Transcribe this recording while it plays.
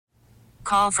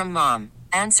call from mom.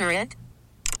 Answer it.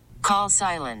 Call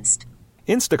silenced.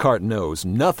 Instacart knows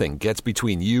nothing gets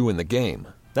between you and the game.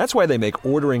 That's why they make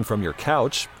ordering from your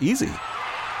couch easy.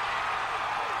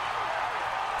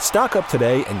 Stock up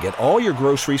today and get all your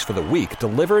groceries for the week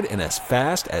delivered in as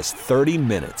fast as 30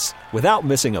 minutes without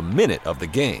missing a minute of the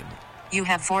game. You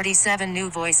have 47 new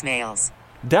voicemails.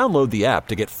 Download the app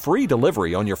to get free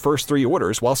delivery on your first 3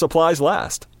 orders while supplies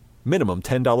last. Minimum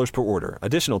 $10 per order.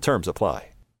 Additional terms apply.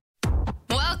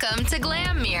 Welcome to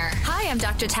Glam Mirror. Hi, I'm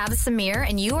Dr. Tabitha Mir,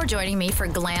 and you are joining me for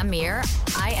Glam Mirror.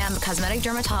 I am a cosmetic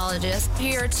dermatologist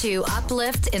here to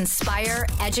uplift, inspire,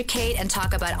 educate, and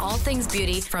talk about all things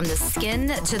beauty from the skin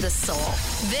to the soul.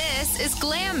 This is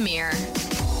Glam Mirror.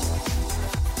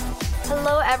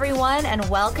 Hello, everyone, and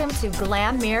welcome to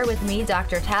Glam Mirror with me,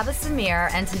 Dr. Tabitha Mir.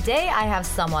 And today I have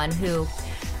someone who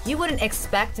you wouldn't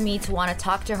expect me to want to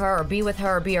talk to her or be with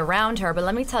her or be around her, but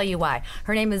let me tell you why.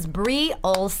 Her name is Bree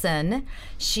Olson.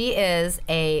 She is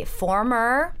a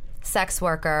former sex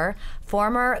worker,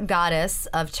 former goddess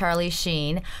of Charlie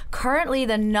Sheen, currently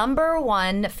the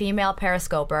 #1 female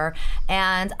periscoper,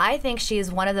 and I think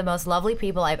she's one of the most lovely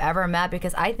people I've ever met,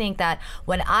 because I think that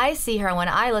when I see her, when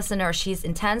I listen to her, she's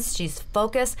intense, she's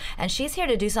focused, and she's here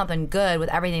to do something good with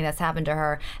everything that's happened to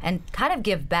her and kind of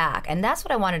give back, and that's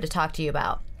what I wanted to talk to you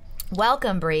about.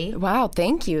 Welcome, Bree. Wow,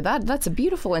 thank you. That's a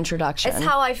beautiful introduction. It's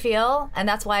how I feel, and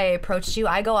that's why I approached you.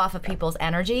 I go off of people's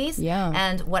energies. Yeah.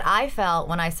 And what I felt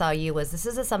when I saw you was this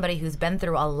is somebody who's been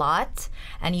through a lot,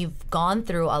 and you've gone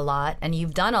through a lot, and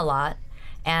you've done a lot,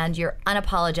 and you're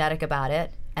unapologetic about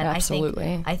it. And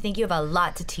Absolutely. I think you have a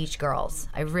lot to teach girls.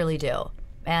 I really do.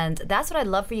 And that's what I'd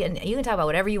love for you. And you can talk about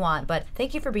whatever you want, but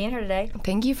thank you for being here today.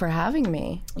 Thank you for having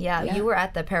me. Yeah, you were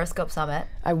at the Periscope Summit.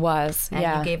 I was, and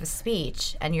yeah. you gave a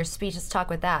speech, and your speech, let's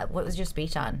talk with that. What was your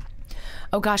speech on?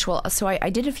 Oh gosh, well, so I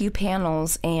did a few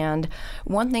panels, and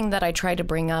one thing that I try to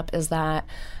bring up is that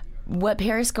what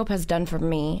Periscope has done for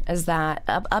me is that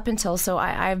up until, so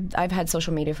I've had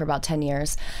social media for about 10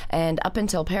 years, and up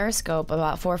until Periscope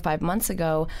about 4 or 5 months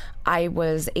ago, I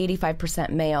was 85%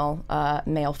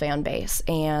 male fan base.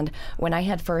 And when I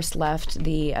had first left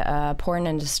the porn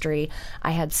industry,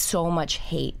 I had so much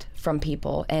hate from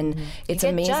people, and it's you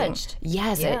get amazing. Judged.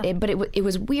 Yes, yeah. but it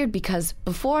was weird, because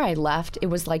before I left, it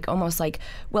was like almost like,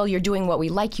 well, you're doing what we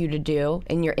like you to do,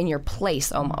 and you're in your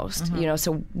place almost, you know.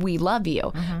 So we love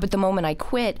you. But the moment I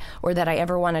quit, or that I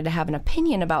ever wanted to have an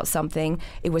opinion about something,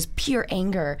 it was pure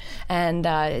anger, and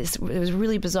it was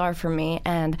really bizarre for me.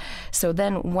 And so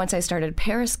then once I started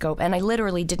Periscope, and I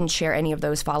literally didn't share any of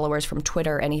those followers from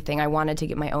Twitter or anything. I wanted to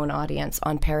get my own audience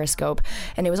on Periscope,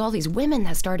 and it was all these women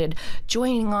that started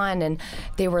joining on. And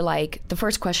they were like, the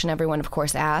first question everyone, of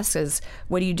course, asks is,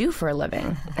 what do you do for a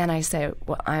living? And I say,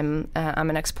 well, I'm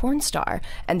an ex-porn star.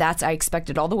 And I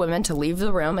expected all the women to leave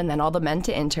the room and then all the men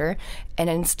to enter. And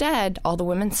instead, all the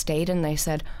women stayed, and they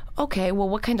said, okay, well,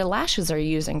 what kind of lashes are you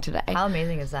using today? How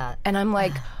amazing is that? And I'm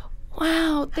like,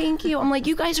 wow, thank you. I'm like,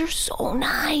 you guys are so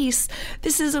nice.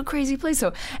 This is a crazy place.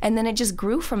 So, and then it just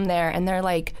grew from there. And they're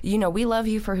like, you know, we love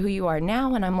you for who you are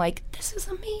now. And I'm like, this is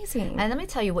amazing. And let me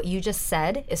tell you, what you just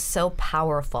said is so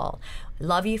powerful.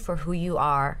 Love you for who you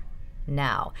are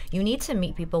now. You need to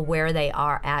meet people where they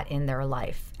are at in their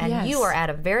life. And Yes. you are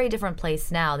at a very different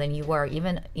place now than you were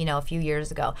even, a few years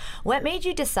ago. What made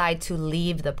you decide to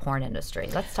leave the porn industry?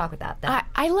 Let's talk about that then.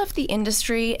 I left the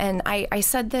industry, and I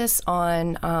said this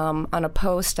on a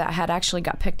post that had actually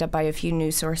got picked up by a few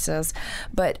news sources,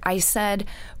 but I said,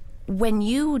 when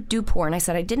you do porn, I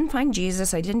said, I didn't find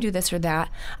Jesus, I didn't do this or that.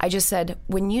 I just said,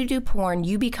 when you do porn,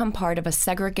 you become part of a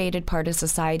segregated part of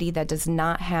society that does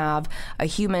not have a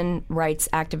human rights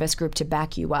activist group to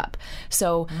back you up.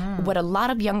 So what a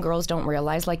lot of young girls don't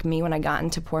realize, like me when I got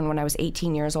into porn when I was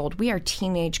 18 years old, we are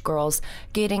teenage girls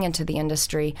getting into the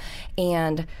industry,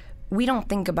 and we don't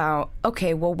think about,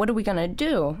 okay, well, what are we going to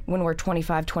do when we're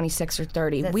 25, 26, or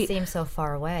 30? That seems so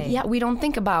far away. Yeah, we don't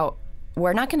think about,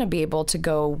 we're not going to be able to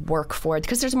go work for it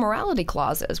because there's morality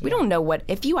clauses. We don't know what,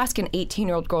 if you ask an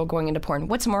 18-year-old girl going into porn,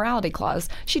 what's a morality clause?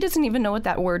 She doesn't even know what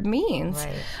that word means.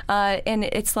 Right. And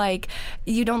it's like,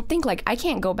 you don't think like, I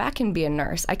can't go back and be a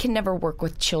nurse. I can never work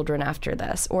with children after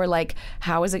this. Or like,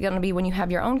 how is it going to be when you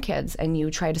have your own kids and you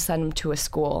try to send them to a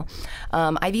school?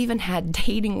 I've even had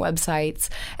dating websites,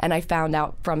 and I found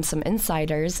out from some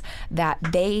insiders that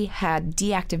they had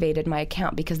deactivated my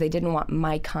account because they didn't want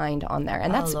my kind on there.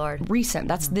 And that's Lord. recent.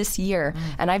 That's this year,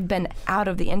 and I've been out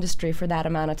of the industry for that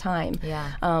amount of time.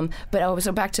 Yeah. But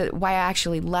so back to why I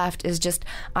actually left is just,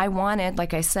 I wanted,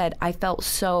 like I said, I felt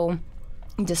so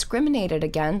discriminated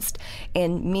against,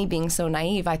 and me being so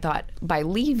naive, I thought by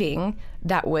leaving,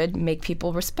 that would make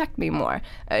people respect me more.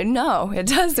 No, it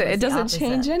doesn't. It doesn't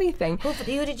change anything. Who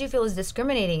did you feel was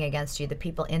discriminating against you? The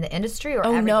people in the industry or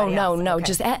Oh, everybody else? no.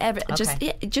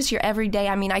 Okay. Just your everyday.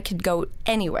 I mean, I could go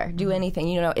anywhere, do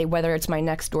anything, whether it's my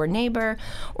next door neighbor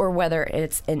or whether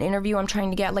it's an interview I'm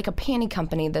trying to get. Like a panty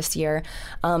company this year,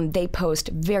 they post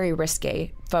very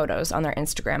risque photos on their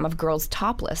Instagram of girls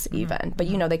topless even, but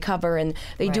they cover and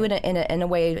they do it in a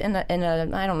way in a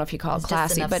I don't know if you call it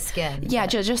classy, but skin. yeah,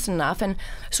 just enough. And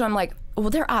so I'm like, well,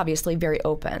 they're obviously very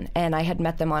open, and I had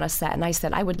met them on a set, and I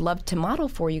said I would love to model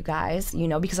for you guys,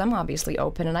 because I'm obviously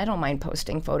open and I don't mind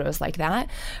posting photos like that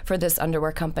for this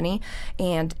underwear company.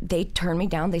 And they turned me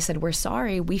down. They said, we're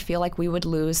sorry, we feel like we would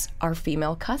lose our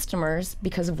female customers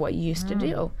because of what you used to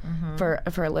do for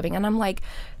a living. And I'm like,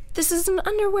 this is an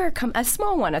underwear a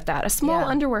small one at that, a small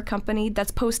underwear company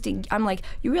that's posting. I'm like,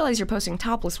 you realize you're posting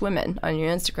topless women on your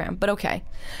Instagram, but okay.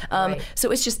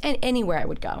 So it's just anywhere I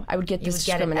would go, I would get this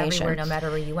discrimination. You would get it everywhere, no matter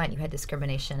where you went. You had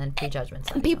discrimination and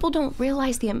prejudgments. People don't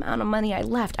realize the amount of money I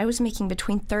left. I was making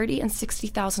between $30,000 and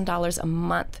 $60,000 a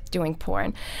month doing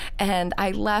porn, and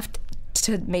I left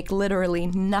to make literally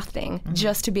nothing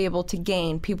just to be able to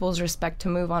gain people's respect to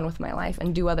move on with my life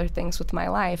and do other things with my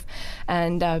life.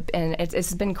 And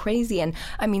it's been crazy. And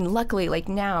I mean, luckily, like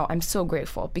now I'm so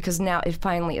grateful because now it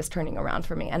finally is turning around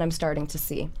for me and I'm starting to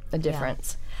see a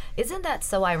difference. Yeah. Isn't that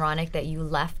so ironic that you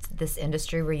left this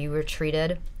industry where you were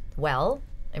treated well?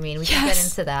 I mean, we can get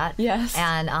into that. Yes.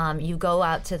 And you go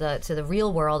out to the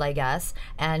real world, I guess,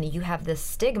 and you have this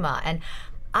stigma. And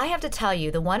I have to tell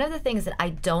you, one of the things that I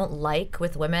don't like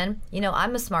with women,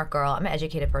 I'm a smart girl, I'm an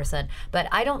educated person, but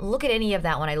I don't look at any of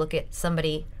that when I look at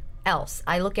somebody else.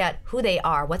 I look at who they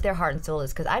are, what their heart and soul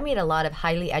is, because I meet a lot of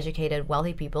highly educated,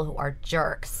 wealthy people who are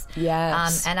jerks.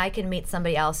 Yes. And I can meet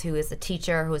somebody else who is a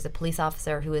teacher, who is a police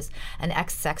officer, who is an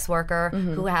ex-sex worker,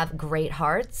 who have great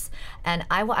hearts. And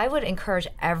I would encourage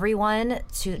everyone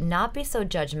to not be so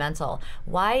judgmental.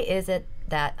 Why is it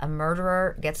that a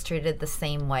murderer gets treated the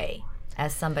same way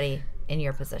as somebody in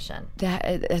your position?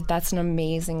 That's an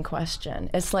amazing question.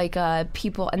 It's like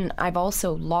people, and I've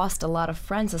also lost a lot of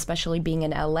friends, especially being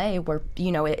in LA, where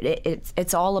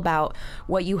it's all about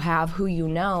what you have, who you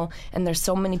know, and there's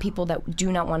so many people that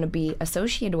do not want to be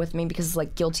associated with me because it's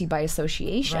like guilty by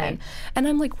association. Right. And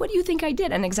I'm like, what do you think I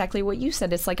did? And exactly what you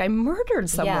said. It's like I murdered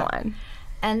someone. Yeah.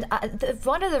 And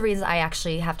one of the reasons I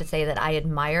actually have to say that I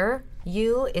admire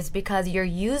you is because you're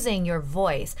using your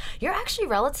voice. You're actually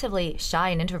relatively shy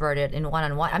and introverted in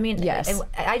one-on-one. I mean, yes.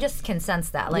 I just can sense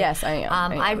that. Like, yes, I am.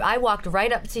 I walked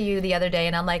right up to you the other day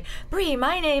and I'm like, Bree,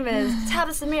 my name is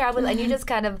Tabitha Samir. And you just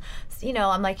kind of,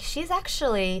 I'm like, she's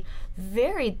actually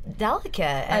very delicate.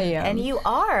 And, I am. And you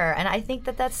are. And I think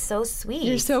that that's so sweet.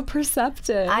 You're so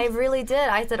perceptive. I really did.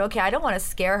 I said, okay, I don't want to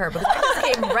scare her, but I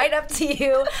just came right up to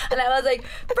you and I was like,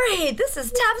 Bree, this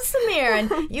is Tabitha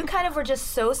Samir. And you kind of were just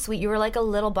so sweet. You were like a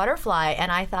little butterfly. And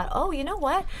I thought, oh, you know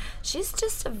what? She's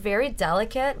just a very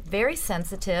delicate, very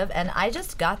sensitive. And I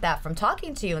just got that from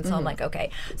talking to you. And so I'm like,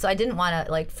 okay. So I didn't want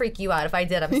to like freak you out. If I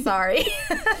did, I'm sorry.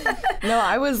 No,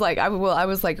 I was like,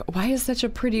 why is such a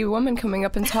pretty woman coming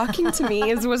up and talking to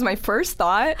me? It was my first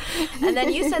thought. And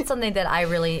then you said something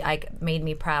that made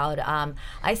me proud.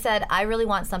 I said, I really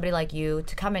want somebody like you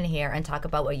to come in here and talk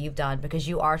about what you've done because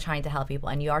you are trying to help people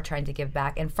and you are trying to give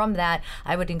back. And from that,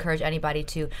 I would encourage anybody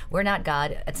we're not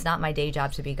God. It's not my day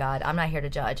job to be God. I'm not here to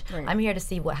judge. Right. I'm here to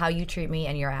see how you treat me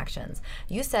and your actions.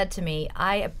 You said to me,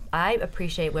 I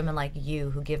appreciate women like you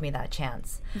who give me that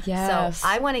chance. Yes. So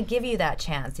I want to give you that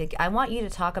chance. I want you to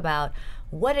talk about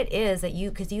what it is that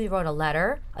because you wrote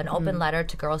an open letter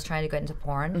to girls trying to get into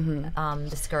porn,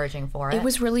 discouraging for it. It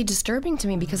was really disturbing to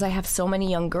me because I have so many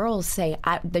young girls say,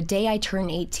 the day I turn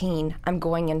 18, I'm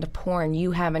going into porn.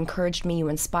 You have encouraged me, you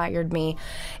inspired me.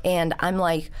 And I'm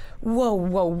like,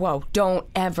 whoa, don't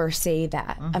ever say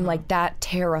that. I'm like, that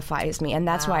terrifies me. And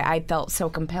that's why I felt so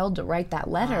compelled to write that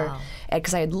letter.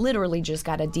 Because I had literally just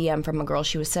got a DM from a girl,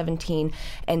 she was 17.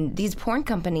 And these porn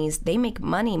companies, they make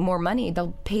more money.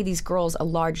 They'll pay these girls a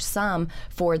large sum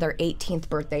for their 18th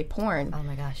birthday porn. Oh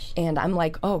my gosh. And I'm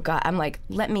like, oh God,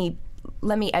 let me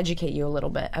educate you a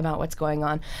little bit about what's going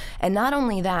on. And not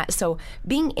only that, so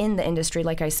being in the industry,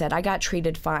 like I said, I got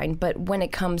treated fine, but when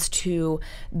it comes to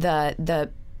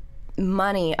the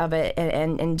money of it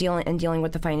and dealing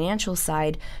with the financial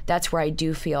side, that's where I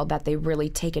do feel that they really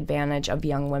take advantage of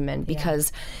young women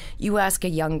because you ask a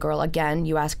young girl, again,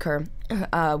 you ask her,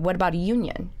 what about a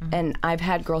union? And I've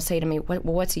had girls say to me,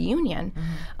 what's a union?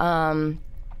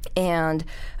 And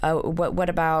what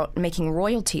about making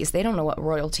royalties? They don't know what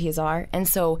royalties are. And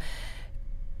so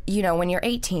when you're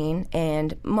 18,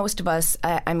 and most of us,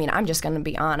 I mean, I'm just going to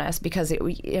be honest, because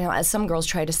as some girls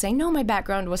try to say, no, my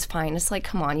background was fine. It's like,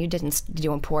 come on, you didn't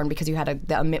do porn because you had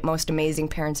the most amazing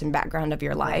parents and background of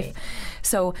your life. Right.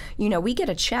 So, we get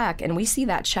a check, and we see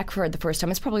that check for the first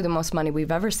time. It's probably the most money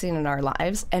we've ever seen in our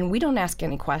lives, and we don't ask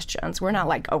any questions. We're not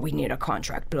like, oh, we need a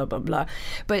contract, blah, blah, blah.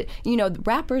 But,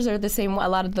 rappers are the same, a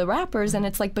lot of the rappers, and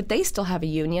it's like, but they still have a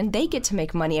union. They get to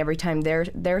make money every time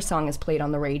their song is played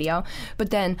on the radio. But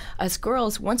then us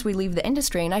girls, once we leave the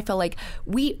industry, and I feel like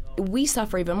we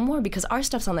suffer even more because our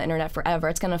stuff's on the internet forever.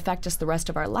 It's going to affect us the rest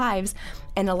of our lives.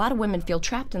 And a lot of women feel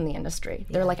trapped in the industry.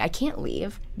 They're like, I can't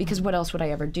leave because what else would I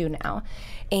ever do now?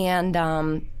 And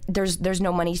there's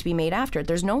no money to be made after it.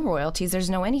 There's no royalties. There's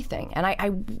no anything. And I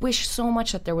wish so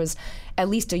much that there was at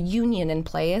least a union in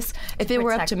place. If it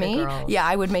were up to me,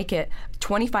 I would make it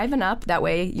 25 and up. That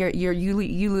way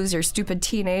you lose your stupid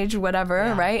teenage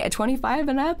whatever, right? At 25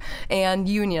 and up, and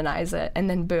unionize it, and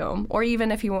then boom. Or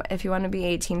even if you want to be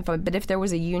 18, but if there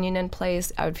was a union in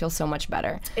place, I would feel so much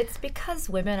better. It's because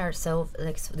women are so,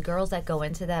 like, the girls that go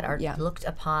into that are looked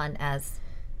upon as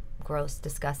gross,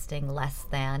 disgusting, less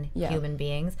than human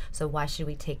beings. So why should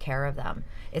we take care of them?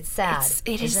 It's sad.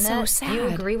 It is so sad. Do you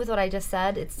agree with what I just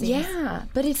said? It seems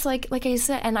but it's like I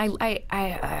said, and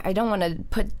I don't want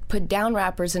to put down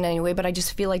rappers in any way, but I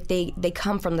just feel like they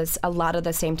come from a lot of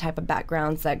the same type of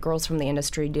backgrounds that girls from the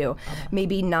industry do. Okay.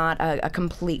 Maybe not a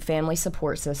complete family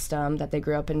support system that they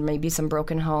grew up in. Maybe some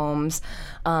broken homes.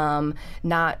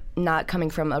 Not coming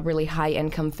from a really high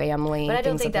income family. But I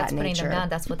don't think that's that putting nature. them down.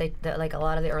 That's what like a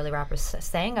lot of the early rappers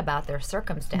saying about their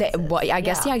circumstances. I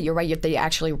guess you're right. They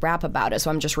actually rap about it. So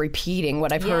I'm just repeating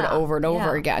what I've heard over and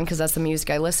over again because that's the music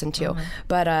I listen to. Mm-hmm.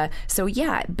 But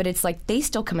but it's like they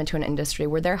still come into an industry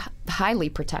where they're highly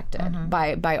protected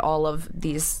by all of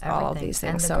these things.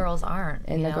 And the girls aren't.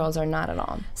 And the girls are not at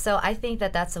all. So I think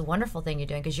that's a wonderful thing you're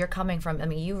doing because you're coming from. I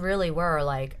mean, you really were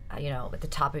like at the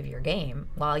top of your game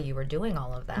while you were doing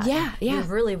all of that. Yeah. You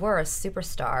really were a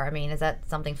superstar. I mean, is that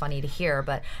something funny to hear?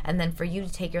 And then for you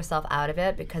to take yourself out of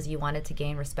it because you wanted to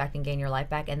gain respect and gain your life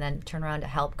back, and then turn around to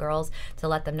help girls, to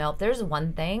let them know if there's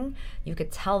one thing you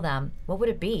could tell them, what would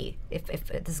it be? If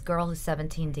this girl who's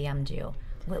 17 DM'd you,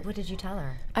 what did you tell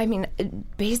her? I mean,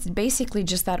 basically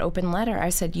just that open letter. I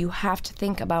said, you have to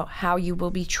think about how you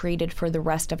will be treated for the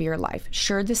rest of your life.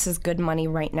 Sure, this is good money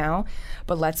right now,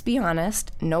 but let's be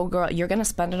honest. No girl, you're going to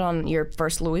spend it on your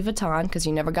first Louis Vuitton because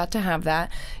you never got to have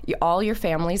that. All your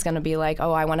family's going to be like,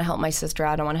 oh, I want to help my sister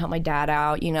out. I want to help my dad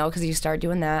out, because you start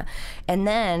doing that. And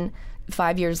then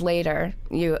 5 years later,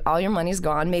 all your money's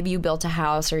gone. Maybe you built a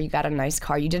house or you got a nice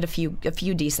car. You did a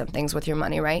few decent things with your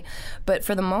money, right? But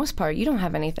for the most part, you don't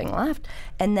have anything left.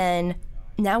 And then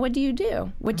now what do you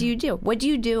do? What do you do? What do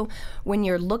you do when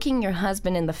you're looking your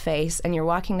husband in the face and you're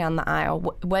walking down the aisle?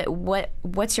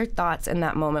 What's your thoughts in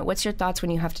that moment? What's your thoughts when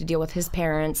you have to deal with his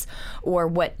parents or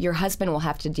what your husband will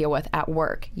have to deal with at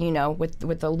work,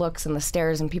 with the looks and the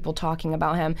stares and people talking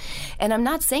about him? And I'm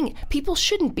not saying people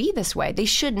shouldn't be this way. They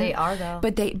shouldn't. They are, though.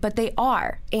 But they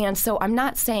are. And so I'm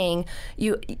not saying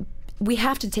we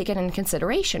have to take it into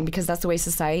consideration because that's the way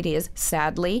society is,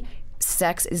 sadly.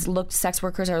 Sex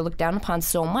workers are looked down upon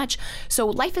so much. So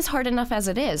life is hard enough as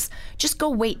it is. Just go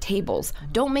wait tables.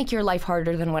 Don't make your life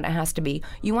harder than what it has to be.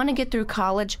 You want to get through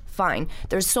college? Fine.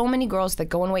 There's so many girls that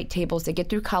go and wait tables. They get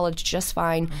through college just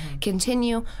fine. Mm-hmm.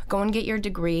 Continue. Go and get your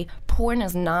degree. Porn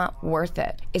is not worth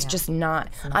it. It's just not.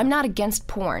 I'm not against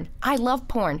porn. I love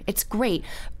porn. It's great.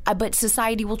 But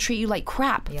society will treat you like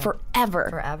crap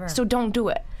forever. So don't do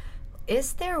it.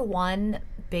 Is there one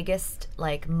biggest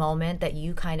moment that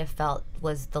you kind of felt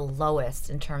was the lowest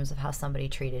in terms of how somebody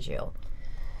treated you?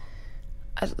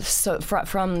 So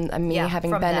from me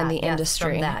having been in the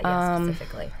industry, from that,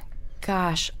 specifically.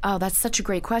 Gosh, that's such a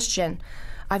great question.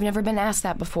 I've never been asked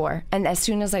that before, and as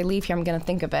soon as I leave here, I'm going to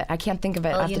think of it. I can't think of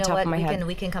it off the top of my head.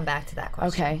 We can come back to that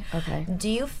question. Okay. Do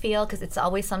you feel, because it's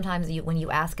always sometimes when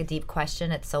you ask a deep question,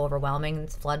 it's so overwhelming,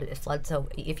 it's flood. So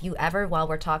if you ever, while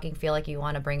we're talking, feel like you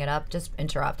want to bring it up, just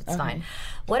interrupt. It's fine.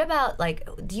 What about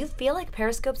do you feel like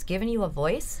Periscope's given you a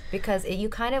voice? Because you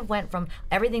kind of went from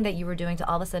everything that you were doing to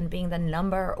all of a sudden being the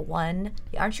number one.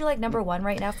 Aren't you number one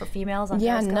right now for females on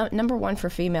Periscope? Number one for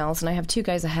females, and I have two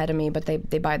guys ahead of me, but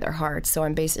they buy their hearts, so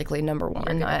I'm basically number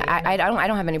one. I don't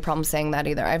have any problem saying that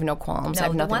either. I have no qualms. I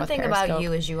have nothing the one with thing Periscope. about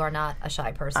you is you are not a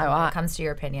shy person when it comes to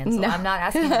your opinion. So I'm not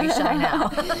asking you to be shy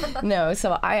now. No,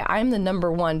 so I'm the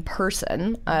number one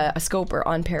person, a scoper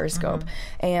on Periscope,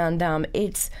 and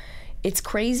it's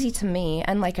crazy to me.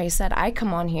 And like I said, I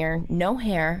come on here, no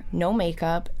hair, no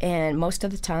makeup, and most of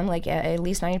the time, at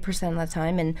least 90% of the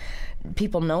time, and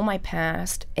people know my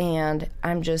past, and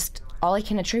I'm just all I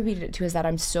can attribute it to is that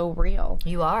I'm so real.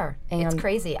 You are. It's And-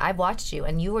 crazy. I've watched you,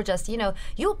 and you were just,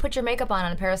 you'll put your makeup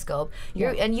on a Periscope,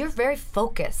 and you're very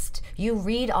focused. You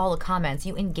read all the comments.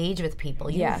 You engage with people.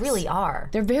 You Yes. really are.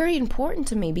 They're very important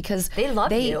to me because They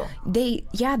love you. They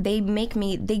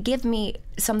give me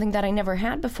something that I never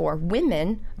had before.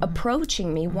 Women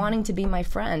approaching me, wanting to be my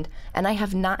friend, and I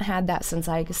have not had that since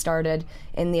I started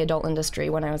in the adult industry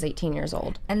when I was 18 years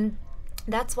old. And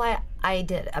that's why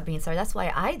that's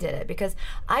why I did it, because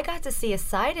I got to see a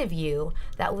side of you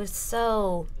that was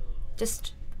so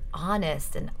just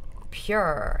honest and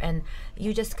pure, and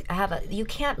you just you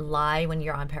can't lie when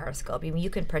you're on Periscope. I mean,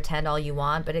 you can pretend all you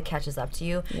want, but it catches up to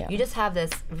you. Yeah. You just have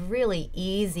this really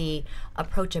easy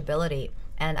approachability,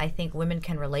 and I think women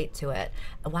can relate to it.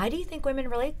 Why do you think women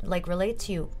relate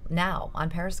to you now on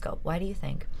Periscope? Why do you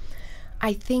think?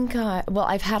 I think,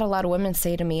 I've had a lot of women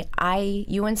say to me,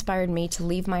 you inspired me to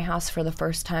leave my house for the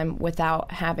first time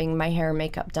without having my hair and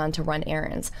makeup done to run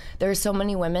errands. There are so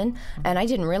many women, and I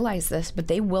didn't realize this, but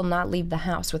they will not leave the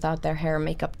house without their hair and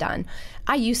makeup done.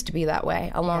 I used to be that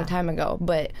way a long time ago,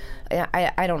 but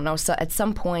I don't know. So at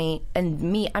some point, and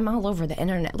me, I'm all over the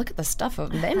internet. Look at the stuff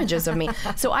of the images of me.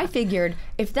 So I figured,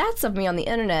 if that's of me on the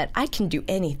internet, I can do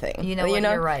anything.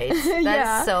 You're right. That's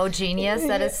Yeah. so genius.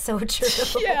 That is so true.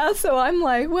 Yeah, so I'm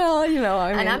like, well,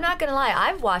 And I'm not gonna lie,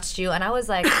 I've watched you, and I was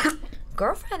like,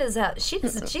 girlfriend is out.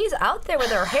 She's out there with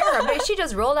her hair. Maybe she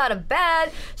just rolled out of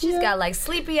bed. She's got like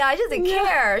sleepy eyes. She doesn't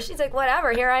care. She's like,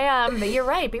 whatever. Here I am. But you're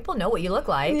right. People know what you look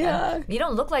like. Yeah. You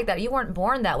don't look like that. You weren't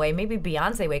born that way. Maybe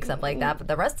Beyonce wakes up like that, but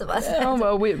the rest of us. Oh,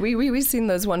 well, we've seen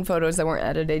those one photos that weren't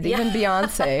edited. Even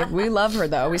Beyonce, we love her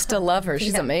though. We still love her.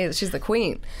 She's amazing. She's the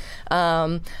queen.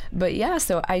 But yeah,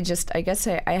 so I guess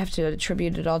I have to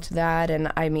attribute it all to that.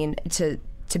 And I mean, to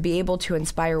be able to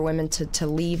inspire women to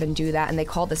leave and do that. And they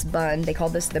call this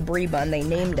the Brie bun. They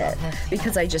named it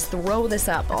because I just throw this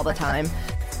up all the time.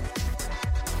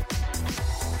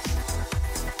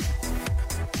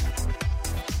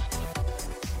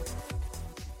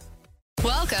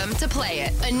 Welcome to Play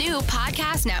It, a new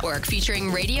podcast network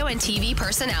featuring radio and TV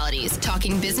personalities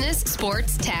talking business,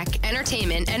 sports, tech,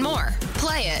 entertainment, and more.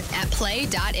 Play it at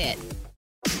play.it.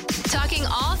 Talking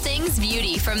all things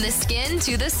beauty from the skin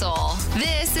to the soul.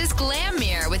 This is Glam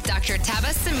Mirror with Dr.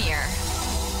 Taba Samir.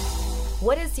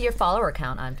 What is your follower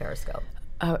count on Periscope?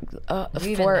 Do you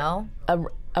even know?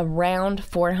 Around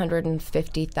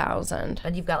 450,000.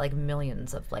 And you've got like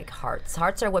millions of like hearts.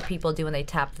 Hearts are what people do when they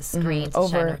tap the screen. to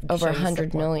Over show you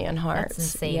 100 support. million hearts.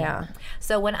 That's insane. Yeah.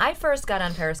 So when I first got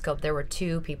on Periscope, there were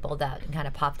two people that kind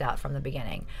of popped out from the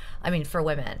beginning. I mean, for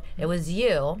women, it was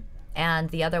you and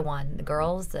the other one, the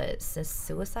girls, the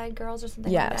Suicide Girls or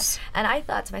something like Yes. that. And I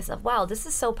thought to myself, wow, this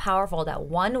is so powerful that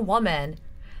one woman,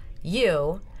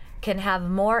 you, can have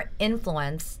more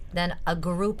influence than a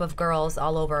group of girls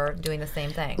all over doing the same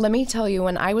thing. Let me tell you,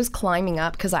 when I was climbing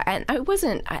up, because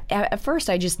at first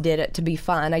I just did it to be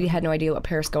fun. I had no idea what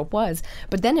Periscope was.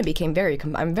 But then it became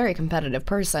I'm a very competitive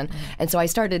person. And so I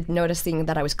started noticing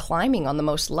that I was climbing on the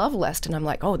most loved list. And I'm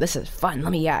like, oh, this is fun.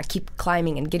 Let me keep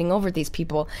climbing and getting over these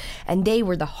people. And they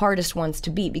were the hardest ones to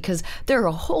beat because there are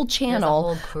a whole channel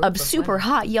whole group of of super women.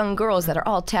 hot young girls that are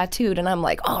all tattooed. And I'm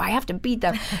like, oh, I have to beat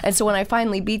them. And so when I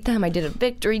finally beat them, I did a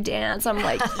victory dance. I'm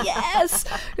like, yes,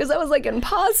 because that was like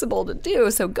impossible to do.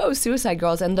 So go Suicide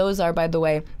Girls. And those are, by the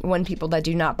way, one people that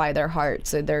do not buy their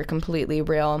hearts. So they're completely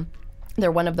real.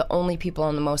 They're one of the only people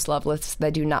on the most loved lists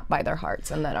that do not buy their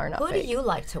hearts and that are not Who fake. do you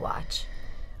like to watch?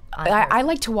 I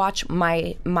like to watch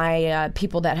my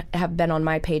people that have been on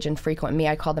my page and frequent me.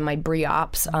 I call them my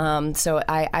Brie-ops. So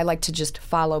I like to just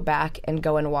follow back and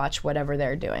go and watch whatever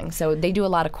they're doing. So they do a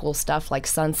lot of cool stuff like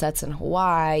sunsets in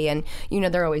Hawaii, and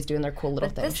they're always doing their cool little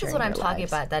But things. this is sharing what I'm their talking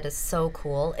lives. about that is so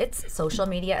cool. It's social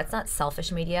media. It's not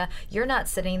selfish media. You're not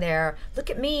sitting there, look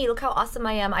at me, look how awesome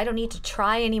I am. I don't need to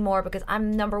try anymore because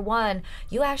I'm number one.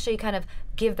 You actually kind of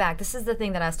give back. This is the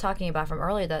thing that I was talking about from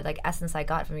earlier, the like essence I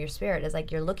got from your spirit is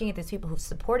like you're looking at these people who've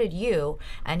supported you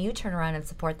and you turn around and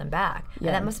support them back. And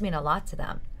that must mean a lot to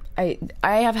them. I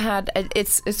have had,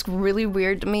 it's really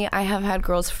weird to me. I have had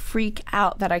girls freak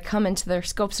out that I come into their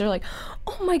scopes. They're like,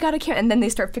 oh my God, I can't. And then they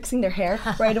start fixing their hair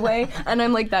right away. And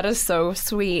I'm like, that is so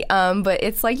sweet. But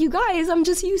it's like, you guys,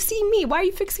 you see me. Why are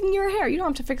you fixing your hair? You don't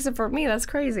have to fix it for me. That's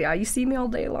crazy. You see me all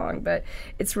day long. But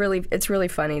it's really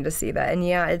funny to see that. And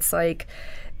yeah, it's like,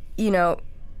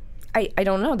 I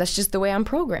don't know. That's just the way I'm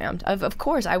programmed. Of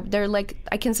course, they're like,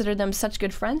 I consider them such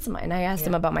good friends of mine. I asked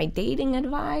them about my dating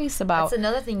advice. That's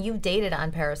another thing. You've dated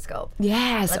on Periscope.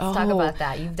 Yes. Let's talk about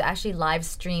that. You've actually live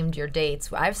streamed your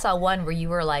dates. I saw one where you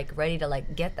were like ready to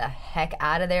like get the heck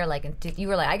out of there. Like you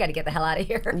were like, I got to get the hell out of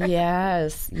here.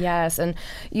 Yes. And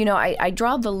you know, I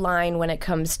draw the line when it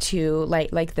comes to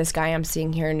like this guy I'm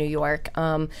seeing here in New York.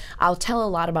 I'll tell a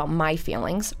lot about my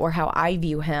feelings or how I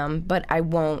view him, but I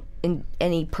won't in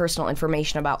any personal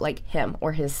information about like him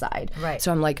or his side. Right.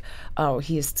 So I'm like, oh,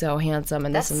 he's so handsome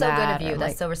and that's this and so that. That's so good of you. That's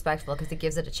like, so respectful because it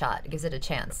gives it a shot. It gives it a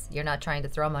chance. You're not trying to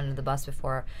throw him under the bus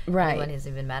before anyone has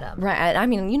even met him. Right. I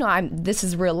mean, you know, this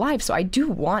is real life, so I do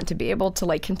want to be able to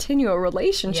like continue a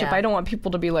relationship. Yeah. I don't want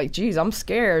people to be like, geez, I'm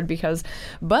scared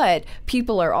but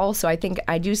people are also, I think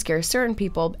I do scare certain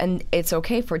people, and it's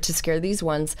okay to scare these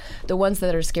ones, the ones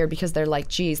that are scared because they're like,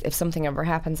 geez, if something ever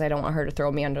happens, I don't want her to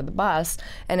throw me under the bus.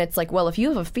 And it's like, well, if you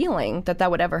have a feeling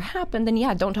that would ever happen, then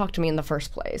yeah, don't talk to me in the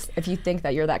first place if you think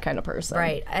that you're that kind of person.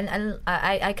 Right. And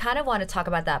I kind of want to talk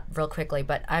about that real quickly,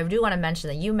 but I do want to mention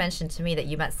that you mentioned to me that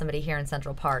you met somebody here in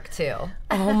Central Park too.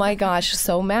 Oh my gosh,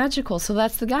 so magical. So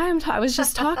that's the guy I was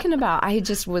just talking about. I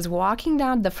just was walking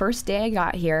down the first day I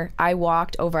got here. I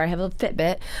walked over, I have a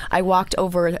Fitbit, I walked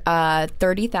over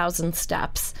 30,000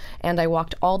 steps, and I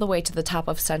walked all the way to the top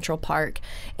of Central Park,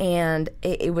 and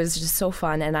it was just so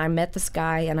fun. And I met this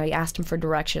guy, and I asked him for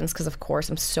directions because, of course,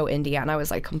 I'm so Indiana. I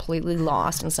was like completely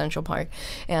lost in Central Park,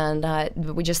 and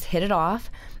we just hit it off.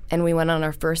 And we went on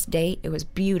our first date. It was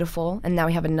beautiful. And now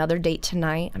we have another date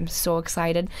tonight. I'm so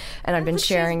excited. And I've been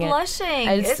sharing she's it. Blushing.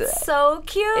 It's so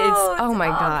cute. Oh my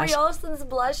gosh. Brie Olson's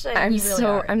blushing. I'm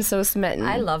so smitten.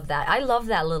 I love that. I love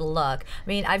that little look. I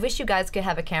mean, I wish you guys could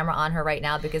have a camera on her right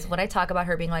now, because when I talk about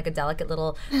her being like a delicate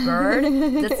little bird,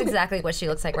 that's exactly what she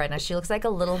looks like right now. She looks like a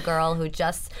little girl who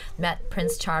just met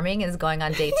Prince Charming and is going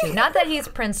on date 2. Not that he's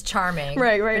Prince Charming.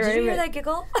 Right. Did you hear that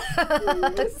giggle?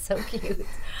 That's so cute.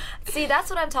 See, that's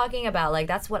what I'm talking about. Like,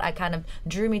 that's what I kind of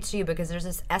drew me to you, because there's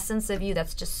this essence of you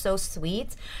that's just so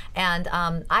sweet. And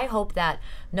I hope that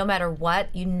no matter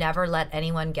what, you never let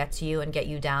anyone get to you and get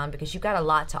you down, because you've got a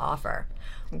lot to offer.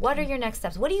 What are your next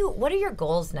steps? What are your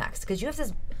goals next? Because you have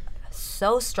this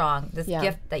so strong, this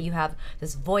gift that you have,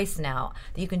 this voice now,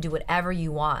 that you can do whatever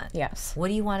you want. Yes. What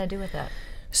do you want to do with it?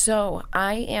 So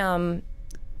I am...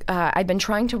 I've been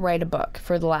trying to write a book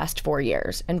for the last 4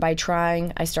 years, and by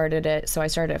trying, I started it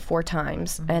 4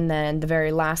 times, and then the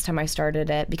very last time I started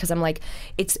it, because I'm like,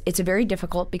 it's very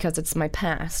difficult because it's my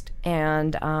past,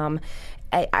 and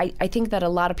I think that a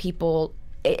lot of people,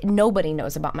 nobody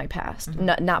knows about my past,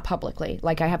 not publicly.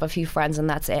 Like, I have a few friends and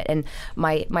that's it, and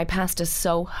my past is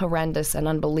so horrendous and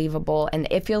unbelievable, and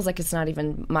it feels like it's not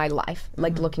even my life,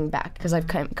 like looking back, because I've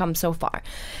come so far.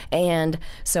 And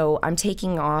so I'm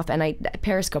taking off, and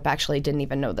Periscope actually didn't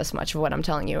even know this much of what I'm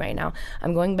telling you right now.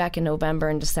 I'm going back in November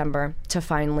and December to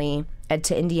finally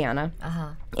to Indiana,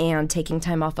 and taking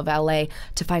time off of LA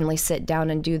to finally sit down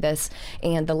and do this.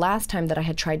 And the last time that I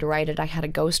had tried to write it, I had a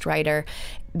ghostwriter,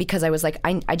 because I was like,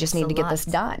 I just need to get this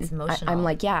done. It's emotional. I'm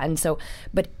like, yeah. And so,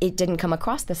 but it didn't come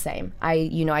across the same.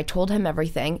 I told him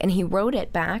everything, and he wrote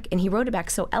it back,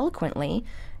 so eloquently.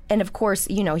 And of course,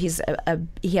 he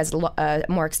has a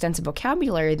more extensive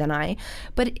vocabulary than I.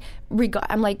 But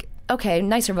I'm like, okay,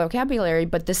 nicer vocabulary,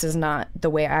 but this is not the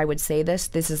way I would say this.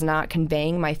 This is not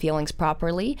conveying my feelings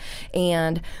properly.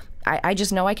 And I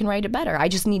just know I can write it better. I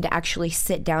just need to actually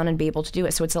sit down and be able to do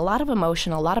it. So it's a lot of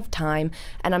emotion, a lot of time,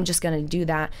 and I'm just going to do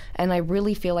that. And I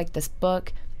really feel like this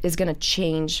book is going to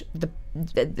change the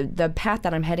path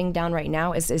that I'm heading down right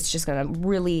now. It's just going to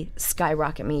really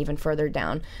skyrocket me even further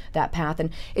down that path. And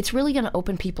it's really going to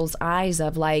open people's eyes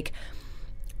of like,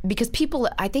 because people,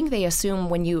 I think they assume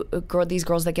when these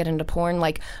girls that get into porn,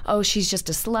 like, oh, she's just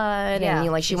a slut,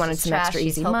 and she wanted some extra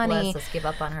easy money. Let's give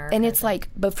up on her. And it's like,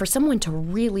 but for someone to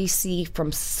really see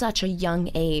from such a young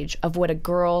age of what a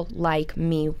girl like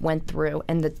me went through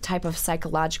and the type of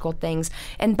psychological things,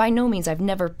 and by no means I've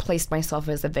never placed myself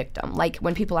as a victim. Like,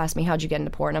 when people ask me, how'd you get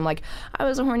into porn? I'm like, I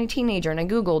was a horny teenager and I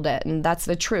Googled it, and that's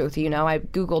the truth. I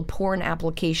Googled porn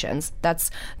applications.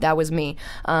 That was me.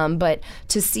 But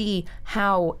to see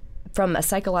how, from a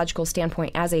psychological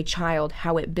standpoint, as a child,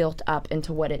 how it built up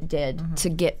into what it did to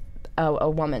get a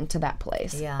woman to that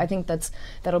place. Yeah. I think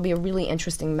that'll be a really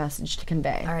interesting message to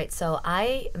convey. All right, so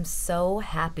I am so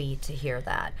happy to hear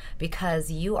that, because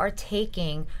you are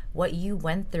taking what you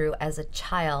went through as a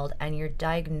child and you're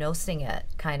diagnosing it,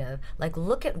 kind of like,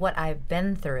 look at what I've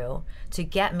been through to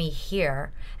get me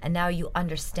here, and now you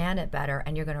understand it better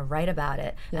and you're going to write about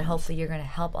it, and hopefully you're going to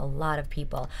help a lot of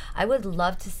people. I would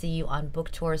love to see you on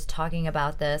book tours talking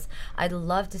about this. I'd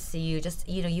love to see you just,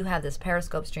 you have this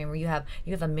Periscope stream where you have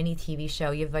a mini TV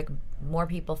show. You have like more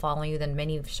people following you than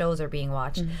many shows are being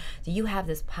watched. So you have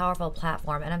this powerful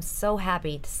platform, and I'm so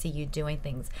happy to see you doing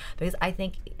things, because I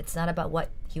think it's not about what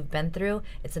you've been through,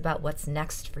 it's about what's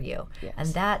next for you. And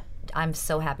that, I'm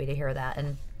so happy to hear that.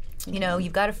 And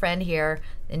you've got a friend here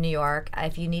in New York.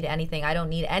 If you need anything, I don't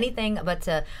need anything but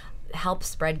to help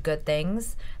spread good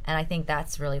things, and I think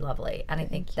that's really lovely, and I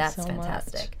think that's so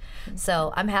fantastic.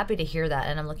 So I'm happy to hear that,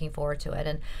 and I'm looking forward to it.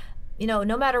 And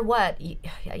no matter what,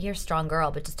 you're a strong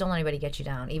girl, but just don't let anybody get you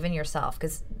down, even yourself,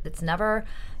 because it's never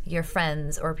your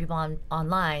friends or people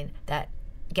online that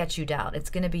get you down. It's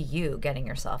going to be you getting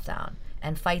yourself down,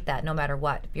 and fight that no matter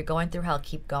what. If you're going through hell,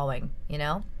 keep going,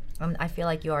 I feel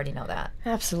like you already know that.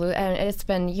 Absolutely. And it's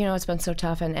been, it's been so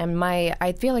tough. And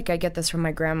I feel like I get this from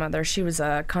my grandmother. She was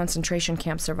a concentration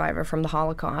camp survivor from the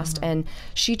Holocaust. And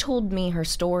she told me her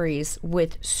stories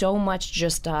with so much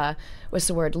just, what's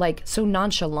the word, like so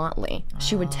nonchalantly.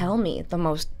 She would tell me the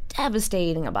most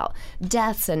devastating about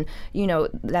deaths, and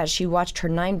that she watched her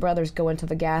 9 brothers go into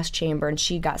the gas chamber and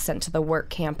she got sent to the work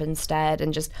camp instead,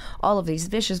 and just all of these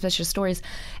vicious stories.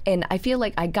 And I feel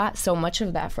like I got so much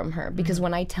of that from her, because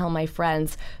when I tell my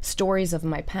friends stories of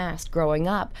my past growing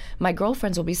up, my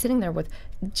girlfriends will be sitting there with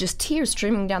just tears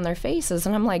streaming down their faces,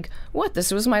 and I'm like, what,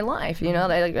 this was my life, They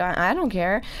like, I don't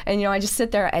care. And I just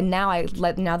sit there, and now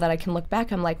that I can look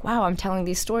back, I'm like, wow, I'm telling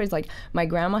these stories. Like my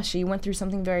grandma, she went through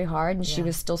something very hard, and she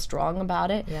was still strong about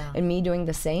it, and me doing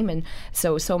the same. And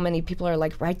so many people are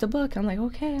like, write the book. I'm like,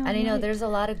 okay. And there's a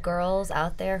lot of girls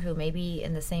out there who may be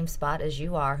in the same spot as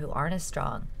you are, who aren't as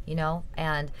strong,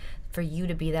 and for you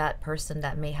to be that person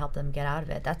that may help them get out of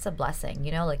it, that's a blessing.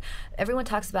 Like everyone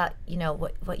talks about,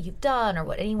 what you've done, or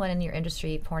what anyone in your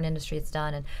industry, porn industry, has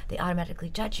done, and they automatically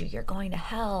judge you. You're going to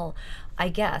hell. I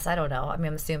guess, I don't know. I mean,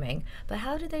 I'm assuming. But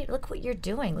how do they, look what you're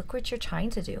doing, look what you're trying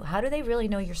to do. How do they really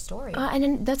know your story? And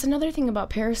then that's another thing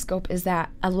about Periscope, is that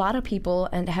a lot of people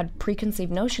had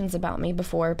preconceived notions about me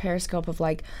before Periscope of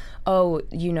like, oh,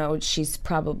 she's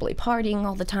probably partying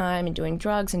all the time and doing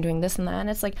drugs and doing this and that. And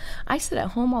it's like, I sit at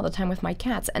home all the time with my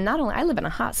cats, and not only, I live in a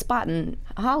hot spot in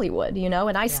Hollywood,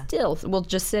 and I still will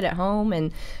just sit at home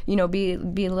and,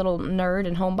 be a little nerd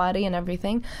and homebody and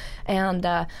everything. And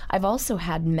I've also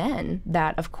had men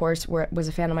that, of course, was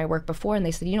a fan of my work before, and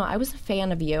they said, I was a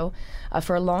fan of you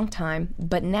for a long time,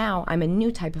 but now I'm a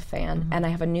new type of fan, and I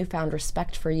have a newfound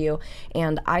respect for you,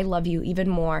 and I love you even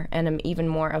more, and I'm even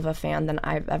more of a fan than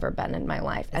I've ever been in my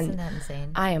life. Isn't that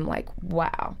insane? I am like,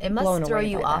 wow. It must throw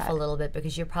you off a little bit,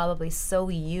 because you're probably so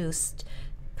used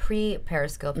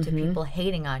pre-Periscope to people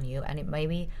hating on you, and it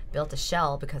maybe built a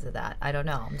shell because of that. I don't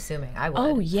know. I'm assuming. I would.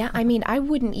 Oh, yeah. I mean, I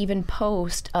wouldn't even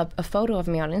post a photo of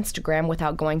me on Instagram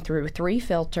without going through 3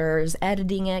 filters,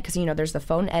 editing it, because, there's the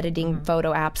phone editing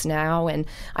photo apps now. And,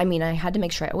 I mean, I had to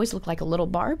make sure I always looked like a little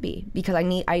Barbie, because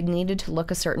I needed to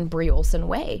look a certain Brie Olson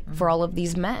way for all of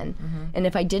these men. And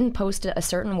if I didn't post it a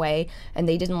certain way and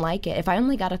they didn't like it, if I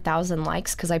only got 1,000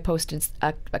 likes because I posted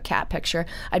a cat picture,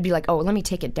 I'd be like, oh, let me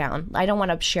take it down. I don't want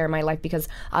to share my life, because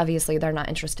obviously they're not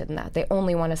interested in that. They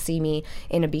only want to see me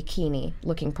in a bikini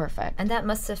looking perfect. And that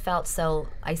must have felt so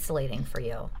isolating for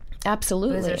you.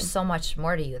 Absolutely. Because there's so much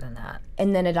more to you than that.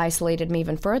 And then it isolated me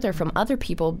even further from other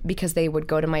people, because they would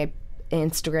go to my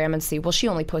Instagram and see, well, she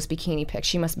only posts bikini pics.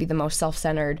 She must be the most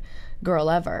self-centered girl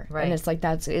ever. Right. And it's like,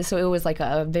 so it was like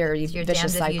a very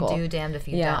vicious cycle. You're damned if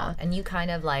you do, damned if you don't. And you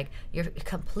kind of like, you're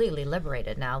completely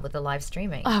liberated now with the live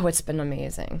streaming. Oh, it's been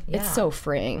amazing. Yeah. It's so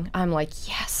freeing. I'm like,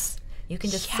 yes. You can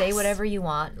just say whatever you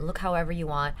want, look however you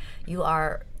want. You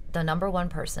are the #1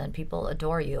 person. People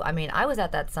adore you. I mean, I was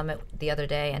at that summit the other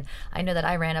day, and I know that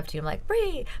I ran up to you, I'm like,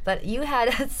 Brie, but you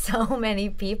had so many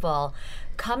people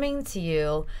coming to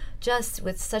you just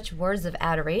with such words of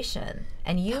adoration,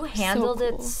 and you handled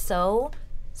it so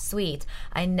sweet.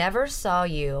 I never saw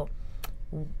you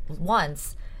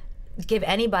once give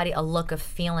anybody a look of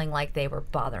feeling like they were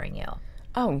bothering you.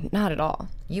 Oh, not at all.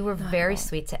 You were very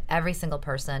sweet to every single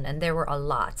person, and there were a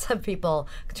lot of people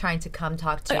trying to come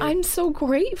talk to you. I'm so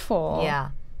grateful. Yeah.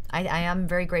 I am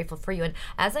very grateful for you. And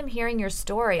as I'm hearing your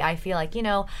story, I feel like,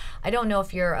 I don't know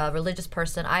if you're a religious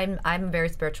person. I'm very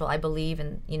spiritual. I believe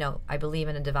in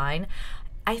a divine.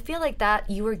 I feel like that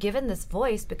you were given this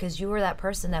voice because you were that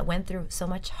person that went through so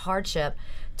much hardship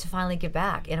to finally give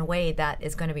back in a way that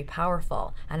is going to be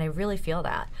powerful. And I really feel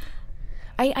that.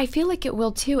 I feel like it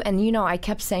will too. And, you know, I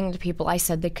kept saying to people, I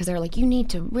said that because they're like, you need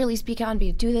to really speak out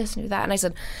and do this and do that. And I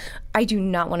said, I do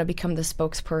not want to become the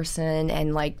spokesperson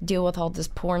and like deal with all this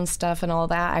porn stuff and all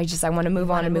that. I want to move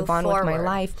on and move on with my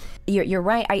life. You're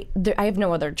right. I have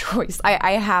no other choice.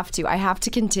 I have to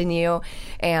continue.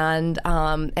 And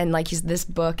like this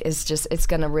book is just, it's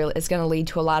going to lead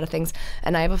to a lot of things.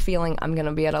 And I have a feeling I'm going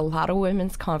to be at a lot of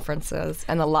women's conferences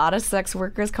and a lot of sex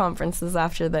workers conferences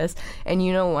after this. And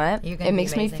you know what? It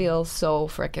makes me feel so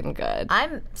freaking good.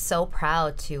 I'm so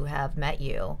proud to have met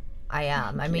you. I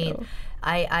am. I mean,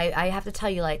 I have to tell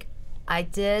you, like, I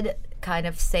did kind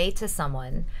of say to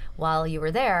someone while you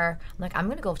were there, I'm like, I'm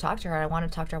going to go talk to her. I want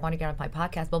to talk to her. I want to get on my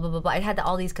podcast, blah, blah, blah, blah. I had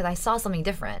all these because I saw something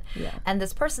different. Yeah. And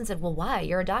this person said, well, why?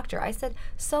 You're a doctor. I said,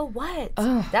 so what?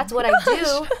 That's what I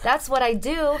do. That's what I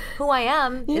do. Who I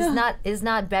am is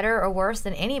not better or worse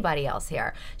than anybody else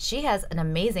here. She has an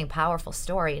amazing, powerful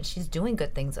story, and she's doing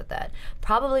good things with it.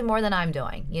 Probably more than I'm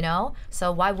doing, you know?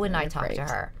 So why wouldn't I talk to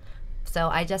her? So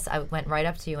I went right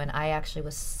up to you, and I actually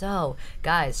was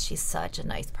guys, she's such a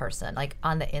nice person, like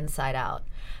on the inside out.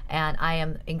 And I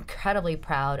am incredibly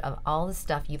proud of all the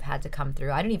stuff you've had to come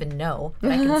through. I don't even know,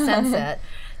 but I can sense it.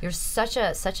 You're such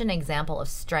an example of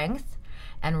strength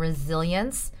and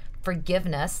resilience,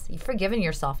 forgiveness. You've forgiven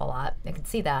yourself a lot. I can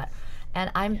see that.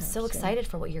 And I'm so excited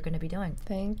for what you're going to be doing.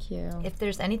 Thank you. If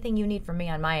there's anything you need from me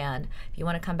on my end, if you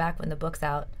want to come back when the book's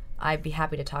out, I'd be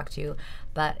happy to talk to you.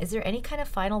 But is there any kind of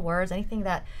final words, anything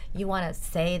that you want to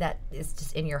say that is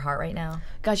just in your heart right now?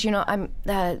 Gosh, you know, I'm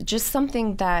just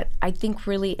something that I think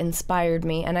really inspired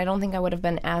me, and I don't think I would have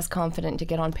been as confident to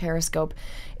get on Periscope,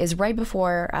 is right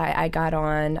before I got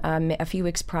on, a few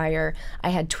weeks prior, I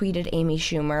had tweeted Amy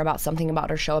Schumer about something about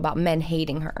her show, about men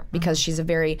hating her, because she's a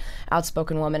very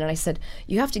outspoken woman. And I said,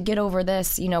 you have to get over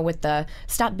this, you know, with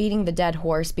stop beating the dead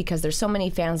horse, because there's so many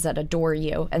fans that adore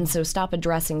you, and so stop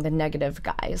addressing the negative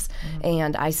guys. And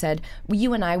I said,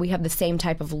 you and we have the same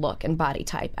type of look and body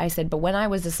type. I said, but when I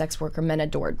was a sex worker, men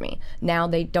adored me. Now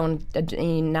they don't,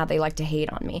 now they like to hate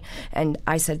on me. And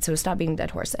I said, so stop being a dead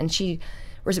horse. And she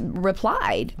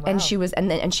replied, and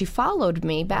she followed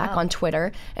me back on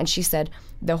Twitter, and she said,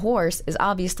 the horse is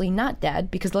obviously not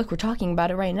dead, because look, we're talking about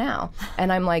it right now.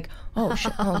 And I'm like, Amy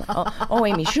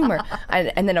Schumer.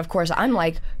 And then of course I'm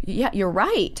like, yeah, you're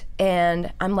right.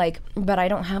 And I'm like, but I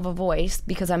don't have a voice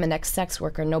because I'm an ex-sex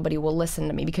worker. Nobody will listen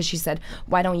to me. Because she said,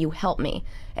 why don't you help me?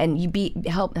 And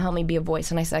help me be a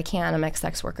voice. And I said, I can, I'm an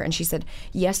ex-sex worker. And she said,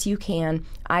 yes, you can.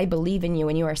 I believe in you,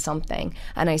 and you are something.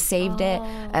 And I saved it,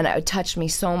 and it touched me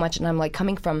so much. And I'm like,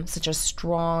 coming from such a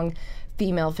strong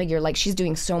female figure, like, she's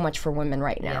doing so much for women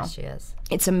right now. Yes, she is.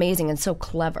 It's amazing and so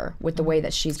clever with the way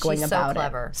that she's going about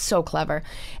it. So clever.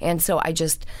 And so I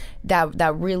just,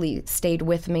 that really stayed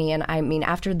with me. And I mean,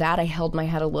 after that, I held my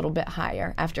head a little bit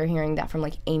higher after hearing that from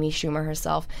like Amy Schumer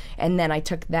herself. And then I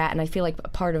took that, and I feel like a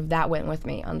part of that went with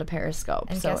me onto Periscope.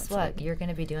 And guess what? Like, you're going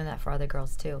to be doing that for other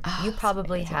girls too. You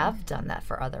probably have done that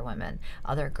for other women,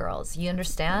 other girls. You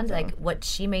understand? Like, what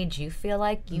she made you feel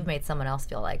like, you've made someone else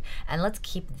feel like. And let's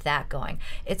keep that going.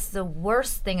 It's the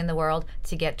worst thing in the world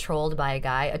to get trolled by a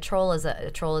guy. A troll is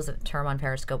a term on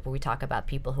Periscope where we talk about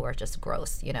people who are just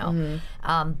gross, you know.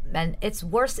 And it's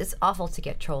worse. It's awful to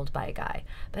get trolled by a guy,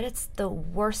 but it's the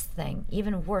worst thing,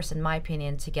 even worse in my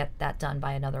opinion, to get that done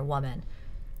by another woman.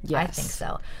 Yes. I think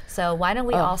so. So why don't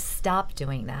we all stop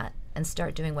doing that and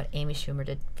start doing what Amy Schumer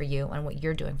did for you and what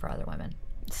you're doing for other women?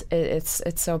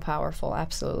 It's so powerful.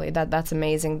 Absolutely. That's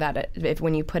amazing that if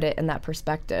when you put it in that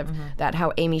perspective, that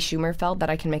how Amy Schumer felt, that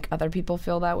I can make other people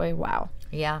feel that way. Wow.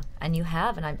 Yeah, and you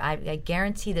have, and I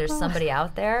guarantee there's somebody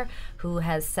out there who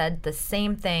has said the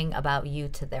same thing about you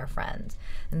to their friends.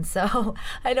 And so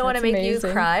I don't want to make you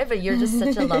cry, but you're just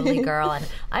such a lovely girl, and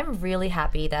I'm really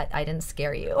happy that I didn't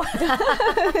scare you.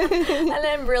 And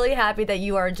I'm really happy that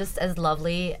you are just as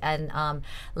lovely. And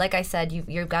like I said,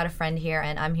 you've got a friend here,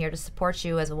 and I'm here to support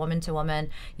you as a woman to woman.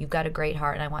 You've got a great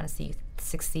heart, and I want to see you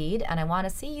succeed, and I want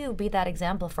to see you be that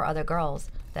example for other girls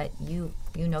that you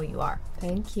know you are.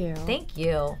 Thank you. Thank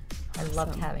you. I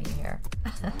loved having you here.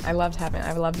 I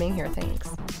love being here. Thanks.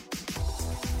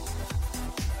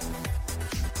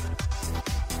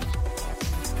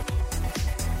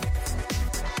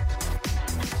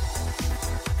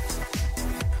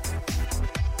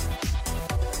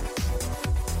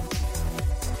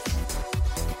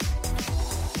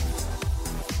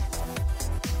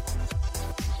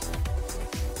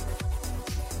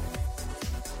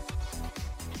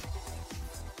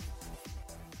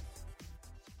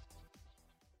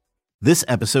 This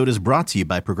episode is brought to you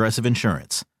by Progressive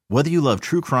Insurance. Whether you love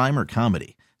true crime or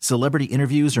comedy, celebrity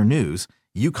interviews or news,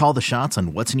 you call the shots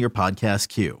on what's in your podcast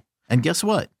queue. And guess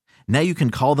what? Now you can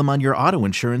call them on your auto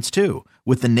insurance too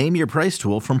with the Name Your Price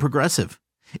tool from Progressive.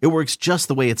 It works just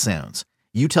the way it sounds.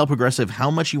 You tell Progressive how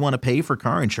much you want to pay for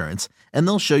car insurance, and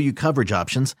they'll show you coverage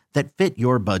options that fit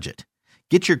your budget.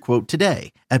 Get your quote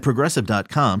today at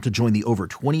Progressive.com to join the over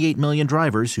 28 million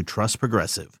drivers who trust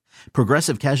Progressive.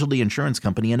 Progressive Casualty Insurance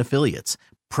Company and Affiliates.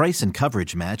 Price and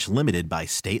coverage match limited by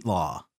state law.